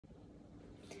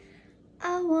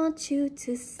I want you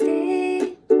to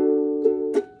stay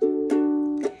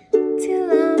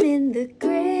till I'm in the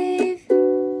grave,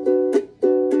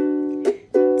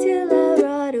 till I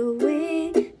rot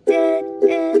away, dead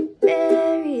and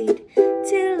buried,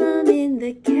 till I'm in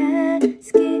the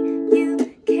casket you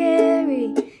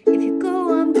carry. If you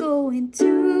go, I'm going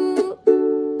too,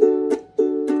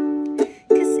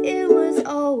 'cause it was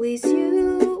always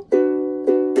you.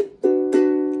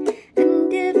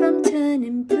 And if I'm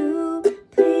turning blue,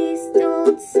 please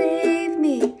don't save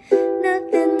me.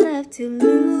 Nothing left to lose.